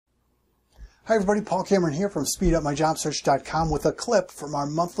Hi everybody, Paul Cameron here from SpeedUpMyJobSearch.com with a clip from our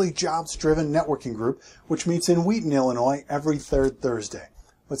monthly jobs-driven networking group, which meets in Wheaton, Illinois every third Thursday.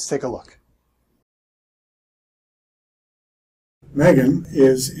 Let's take a look. Megan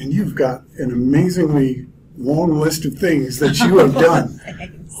is, and you've got an amazingly long list of things that you have done.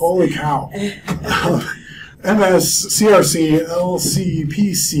 Holy cow. MS, CRC,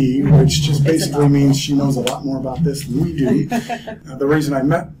 LCPC, which just basically means she knows a lot more about this than we do. The reason I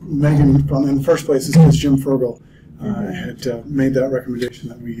met Megan in the first place is because Jim Fergal had made that recommendation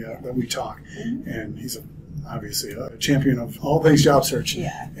that we talk, and he's obviously a champion of all things job search,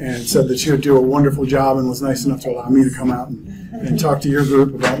 and said that she would do a wonderful job and was nice enough to allow me to come out and talk to your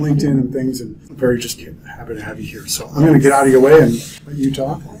group about LinkedIn and things, and I'm very just happy to have you here. So I'm going to get out of your way and let you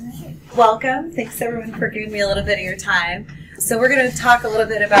talk. Welcome. Thanks everyone for giving me a little bit of your time. So we're going to talk a little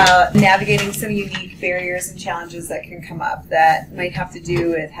bit about navigating some unique barriers and challenges that can come up that might have to do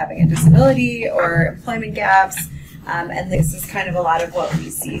with having a disability or employment gaps. And this is kind of a lot of what we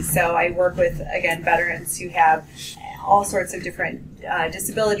see. So I work with, again, veterans who have all sorts of different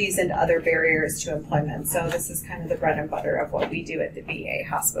disabilities and other barriers to employment. So this is kind of the bread and butter of what we do at the VA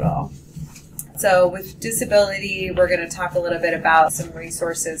hospital. So with disability, we're going to talk a little bit about some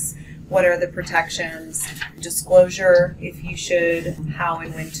resources. What are the protections, disclosure, if you should, how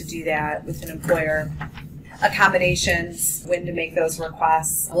and when to do that with an employer, accommodations, when to make those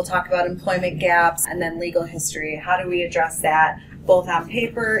requests. We'll talk about employment gaps and then legal history. How do we address that, both on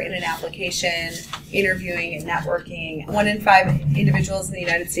paper, in an application, interviewing and networking. 1 in 5 individuals in the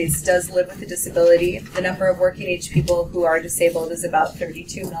United States does live with a disability. The number of working age people who are disabled is about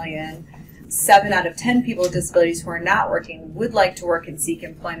 32 million. 7 out of 10 people with disabilities who are not working would like to work and seek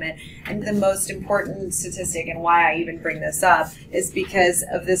employment. And the most important statistic, and why I even bring this up, is because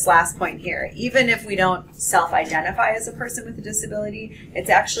of this last point here. Even if we don't self-identify as a person with a disability, it's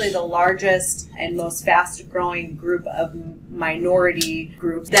actually the largest and most fast-growing group of minority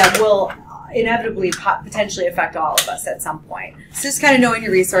groups that will inevitably potentially affect all of us at some point. So just kind of knowing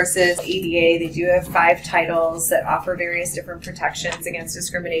your resources. ADA, they do have 5 titles that offer various different protections against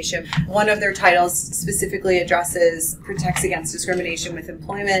discrimination. One of their titles specifically protects against discrimination with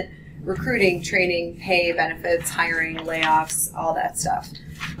employment, recruiting, training, pay, benefits, hiring, layoffs, all that stuff.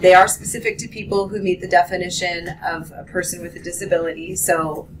 They are specific to people who meet the definition of a person with a disability.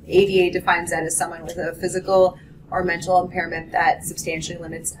 So ADA defines that as someone with a physical or mental impairment that substantially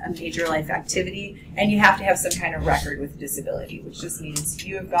limits a major life activity, and you have to have some kind of record with a disability, which just means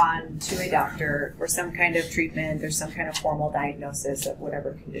you have gone to a doctor for some kind of treatment or some kind of formal diagnosis of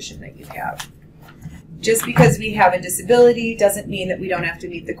whatever condition that you have. Just because we have a disability doesn't mean that we don't have to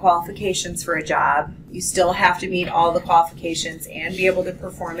meet the qualifications for a job. You still have to meet all the qualifications and be able to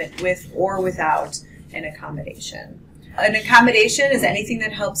perform it with or without an accommodation. An accommodation is anything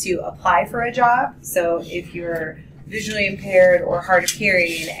that helps you apply for a job. So if you're visually impaired or hard of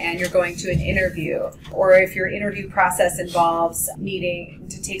hearing and you're going to an interview, or if your interview process involves needing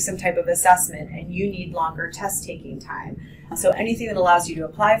to take some type of assessment and you need longer test taking time. So anything that allows you to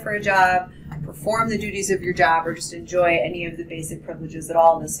apply for a job, perform the duties of your job, or just enjoy any of the basic privileges that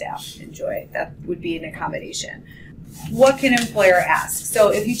all the staff enjoy, that would be an accommodation. What can an employer ask? So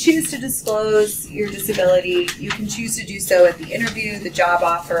if you choose to disclose your disability, you can choose to do so at the interview, the job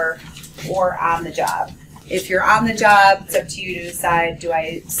offer, or on the job. If you're on the job, it's up to you to decide, do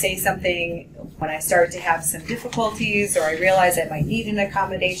I say something when I start to have some difficulties or I realize I might need an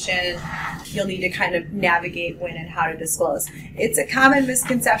accommodation? You'll need to kind of navigate when and how to disclose. It's a common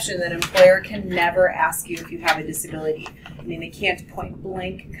misconception that an employer can never ask you if you have a disability. I mean, they can't point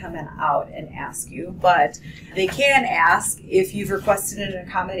blank come out and ask you, but they can ask if you've requested an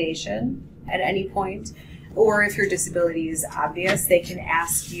accommodation at any point, or if your disability is obvious. They can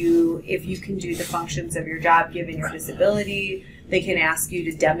ask you if you can do the functions of your job given your disability. They can ask you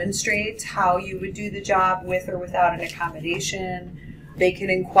to demonstrate how you would do the job with or without an accommodation. They can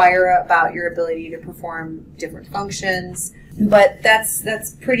inquire about your ability to perform different functions, but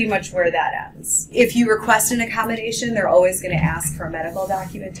that's pretty much where that ends. If you request an accommodation, they're always going to ask for medical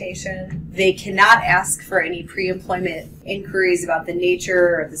documentation. They cannot ask for any pre-employment inquiries about the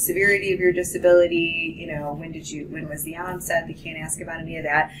nature or the severity of your disability. You know, when was the onset? They can't ask about any of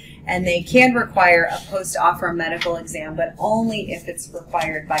that. And they can require a post-offer medical exam, but only if it's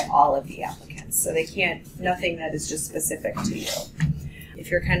required by all of the applicants. So they can't, nothing that is just specific to you. If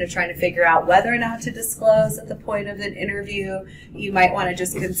you're kind of trying to figure out whether or not to disclose at the point of an interview, you might want to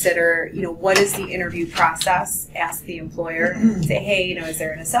just consider, what is the interview process? Ask the employer, say, hey, is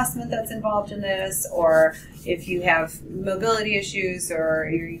there an assessment that's involved in this? Or if you have mobility issues or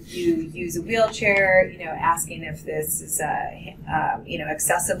you use a wheelchair, asking if this is a,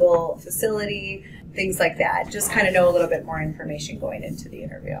 accessible facility, things like that. Just kind of know a little bit more information going into the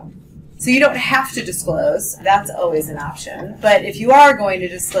interview. So you don't have to disclose. That's always an option. But if you are going to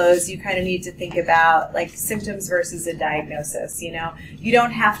disclose, you kind of need to think about like symptoms versus a diagnosis. You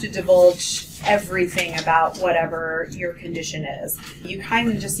don't have to divulge everything about whatever your condition is. You kind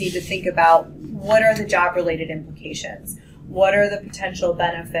of just need to think about what are the job-related implications? What are the potential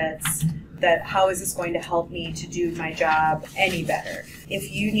benefits? How is this going to help me to do my job any better?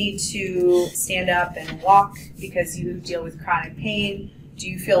 If you need to stand up and walk because you deal with chronic pain, do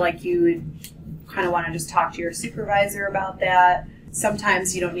you feel like you would kind of want to just talk to your supervisor about that?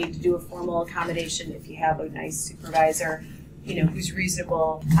 Sometimes you don't need to do a formal accommodation if you have a nice supervisor, who's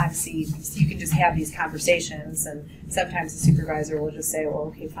reasonable. Obviously, you can just have these conversations, and sometimes the supervisor will just say, well,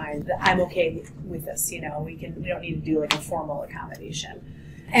 okay, fine, I'm okay with this. We don't need to do like a formal accommodation.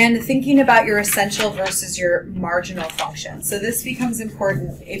 And thinking about your essential versus your marginal function. So this becomes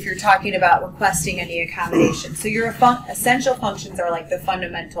important if you're talking about requesting any accommodation. So your essential functions are like the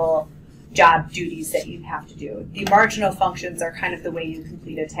fundamental job duties that you have to do. The marginal functions are kind of the way you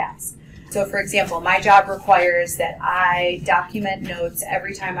complete a task. So for example, my job requires that I document notes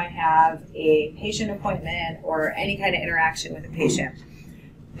every time I have a patient appointment or any kind of interaction with a patient.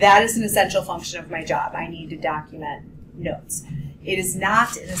 That is an essential function of my job. I need to document notes. It is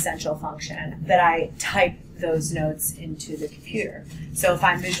not an essential function that I type those notes into the computer. So if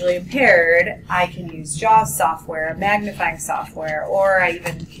I'm visually impaired, I can use JAWS software, magnifying software, or I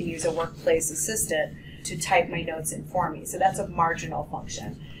even can use a workplace assistant to type my notes in for me. So that's a marginal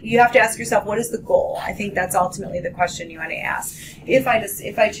function. You have to ask yourself, what is the goal? I think that's ultimately the question you want to ask. If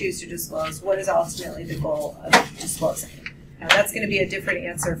I choose to disclose, what is ultimately the goal of disclosing? Now that's going to be a different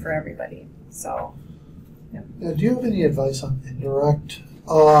answer for everybody. So. Now, do you have any advice on indirect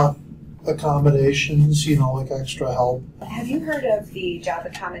accommodations, like extra help? Have you heard of the Job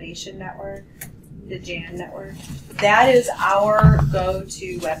Accommodation Network, the JAN network? That is our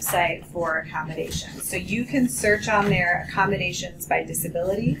go-to website for accommodations. So you can search on there accommodations by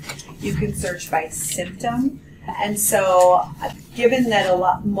disability. You can search by symptom. And so, given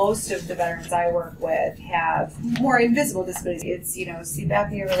that most of the veterans I work with have more invisible disabilities, it's sleep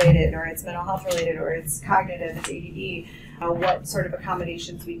apnea related, or it's mental health related, or it's cognitive, it's ADD, what sort of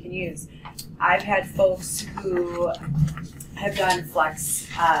accommodations we can use. I've had folks who have done flex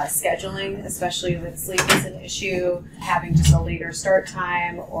scheduling, especially when sleep is an issue, having just a later start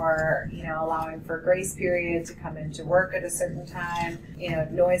time, or allowing for grace period to come into work at a certain time,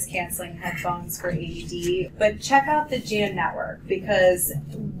 noise canceling headphones for AED. But check out the JAN network, because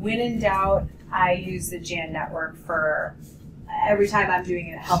when in doubt, I use the JAN network for every time I'm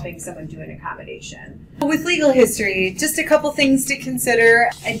helping someone do an accommodation. With legal history, just a couple things to consider.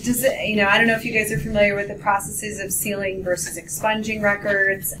 I don't know if you guys are familiar with the processes of sealing versus expunging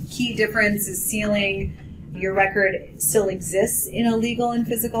records. Key difference is sealing. Your record still exists in a legal and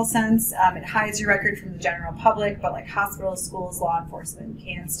physical sense. It hides your record from the general public, but like hospitals, schools, law enforcement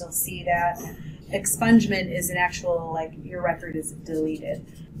can still see that. Expungement is an actual, your record is deleted.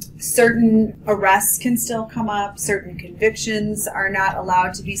 Certain arrests can still come up. Certain convictions are not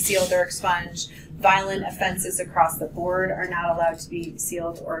allowed to be sealed or expunged. Violent offenses across the board are not allowed to be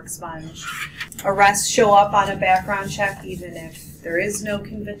sealed or expunged. Arrests show up on a background check even if there is no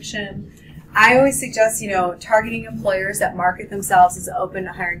conviction. I always suggest, targeting employers that market themselves as open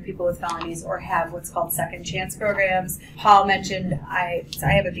to hiring people with felonies or have what's called second chance programs. Paul mentioned I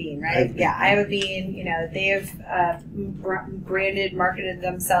have a bean, right? I have a bean. They have marketed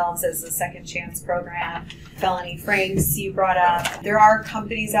themselves as a second chance program. Felony Franks you brought up. There are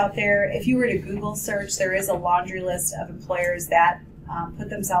companies out there. If you were to Google search, there is a laundry list of employers that put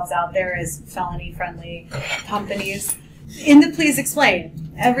themselves out there as felony-friendly companies. In the Please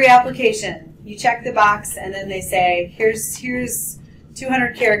Explain, every application, you check the box and then they say, here's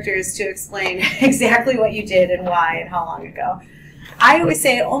 200 characters to explain exactly what you did and why and how long ago. I always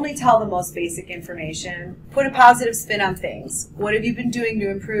say only tell the most basic information. Put a positive spin on things. What have you been doing to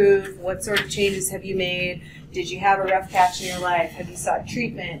improve? What sort of changes have you made? Did you have a rough patch in your life? Have you sought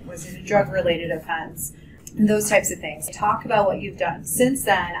treatment? Was it a drug-related offense? And those types of things. Talk about what you've done. Since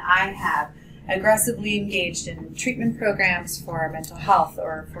then, I have aggressively engaged in treatment programs for mental health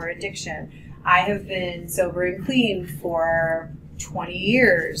or for addiction. I have been sober and clean for 20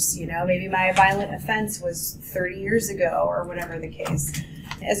 years. Maybe my violent offense was 30 years ago or whatever the case.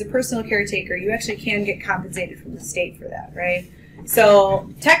 as a personal caretaker, you actually can get compensated from the state for that, right? So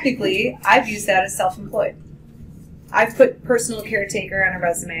technically, I've used that as self-employed. I've put personal caretaker on a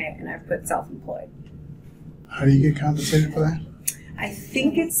resume, and I've put self-employed. How do you get compensated for that? I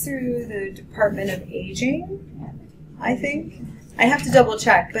think it's through the Department of Aging, I think. I have to double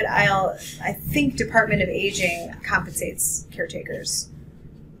check, but I think Department of Aging compensates caretakers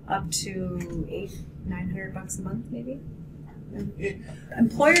up to $800-900 a month, maybe.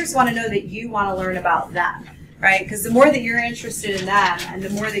 Employers want to know that you want to learn about them, right? Because the more that you're interested in them and the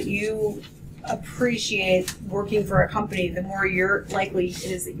more that you appreciate working for a company, the more likely it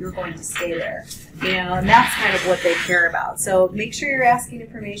is that you're going to stay there. And that's kind of what they care about. So make sure you're asking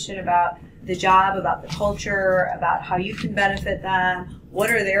information about the job, about the culture, about how you can benefit them, what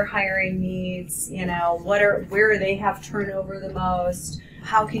are their hiring needs, where they have turnover the most,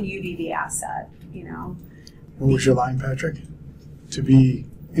 how can you be the asset, What was your line, Patrick? To be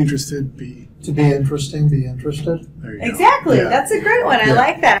interested, To be interesting, be interested. There you go. Exactly. Yeah. That's a great one. I Yeah.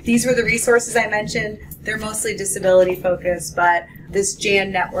 like that. These were the resources I mentioned. They're mostly disability focused, but this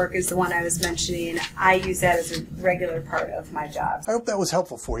JAN network is the one I was mentioning. I use that as a regular part of my job. I hope that was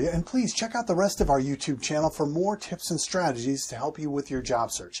helpful for you, and please check out the rest of our YouTube channel for more tips and strategies to help you with your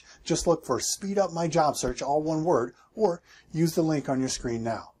job search. Just look for Speed Up My Job Search, all one word, or use the link on your screen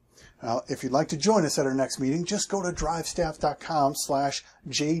now. Now, if you'd like to join us at our next meeting, just go to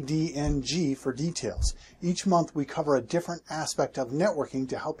drivestaff.com/JDNG for details. Each month we cover a different aspect of networking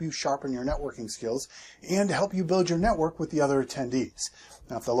to help you sharpen your networking skills and to help you build your network with the other attendees.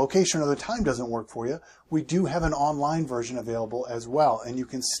 Now, if the location or the time doesn't work for you, we do have an online version available as well, and you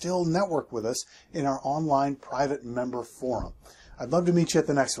can still network with us in our online private member forum. I'd love to meet you at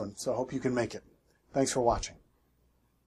the next one, so I hope you can make it. Thanks for watching.